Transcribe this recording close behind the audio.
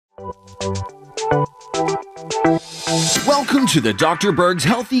Welcome to the Dr. Berg's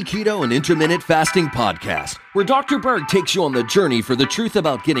Healthy Keto and Intermittent Fasting Podcast, where Dr. Berg takes you on the journey for the truth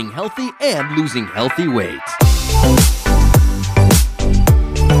about getting healthy and losing healthy weight.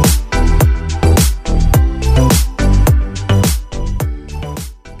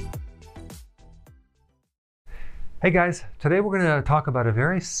 Hey guys, today we're going to talk about a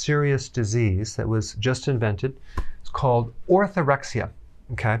very serious disease that was just invented. It's called orthorexia.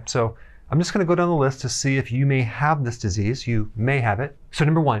 Okay, so I'm just going to go down the list to see if you may have this disease. You may have it. So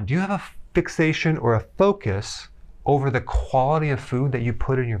number one, do you have a fixation or a focus over the quality of food that you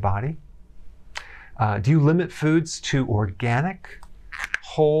put in your body? Do you limit foods to organic,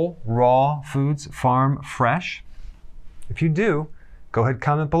 whole, raw foods, farm, fresh? If you do, go ahead,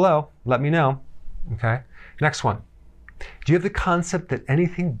 comment below. Let me know. Okay, next one. Do you have the concept that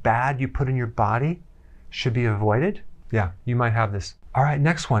anything bad you put in your body should be avoided? Yeah, you might have this. All right,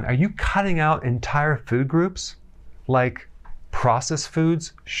 next one. Are you cutting out entire food groups like processed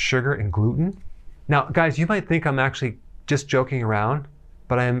foods, sugar, and gluten? Now, guys, you might think I'm actually just joking around,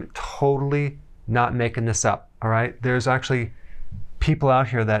 but I am totally not making this up, all right? There's actually people out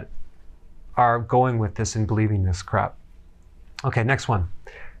here that are going with this and believing this crap. Okay, next one.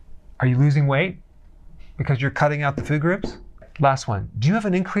 Are you losing weight because you're cutting out the food groups? Last one. Do you have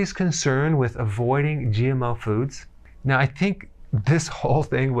an increased concern with avoiding GMO foods? Now, I think this whole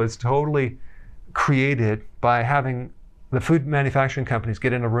thing was totally created by having the food manufacturing companies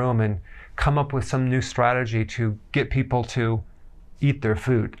get in a room and come up with some new strategy to get people to eat their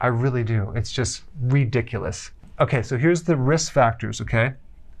food. I really do. It's just ridiculous. Okay, so here's the risk factors, okay?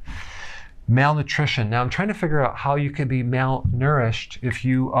 Malnutrition. Now, I'm trying to figure out how you can be malnourished if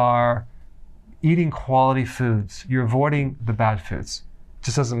you are eating quality foods. You're avoiding the bad foods. It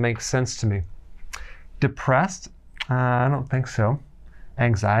just doesn't make sense to me. Depressed? I don't think so.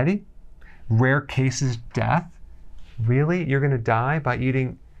 Anxiety? Rare cases, death? Really? You're going to die by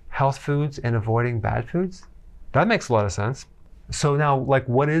eating health foods and avoiding bad foods? That makes a lot of sense. So now, like,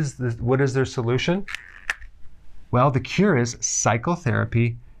 what is their solution? Well, the cure is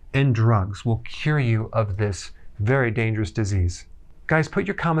psychotherapy and drugs will cure you of this very dangerous disease. Guys, put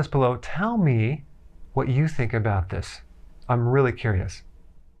your comments below. Tell me what you think about this. I'm really curious.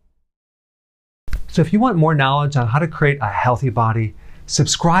 So if you want more knowledge on how to create a healthy body,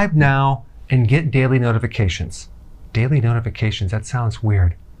 subscribe now and get daily notifications. Daily notifications, that sounds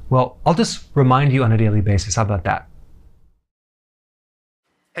weird. Well, I'll just remind you on a daily basis. How about that?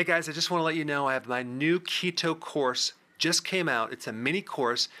 Hey guys, I just want to let you know I have my new keto course just came out. It's a mini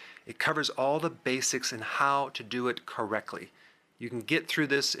course. It covers all the basics and how to do it correctly. You can get through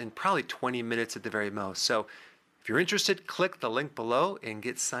this in probably 20 minutes at the very most. So if you're interested, click the link below and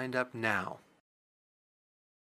get signed up now.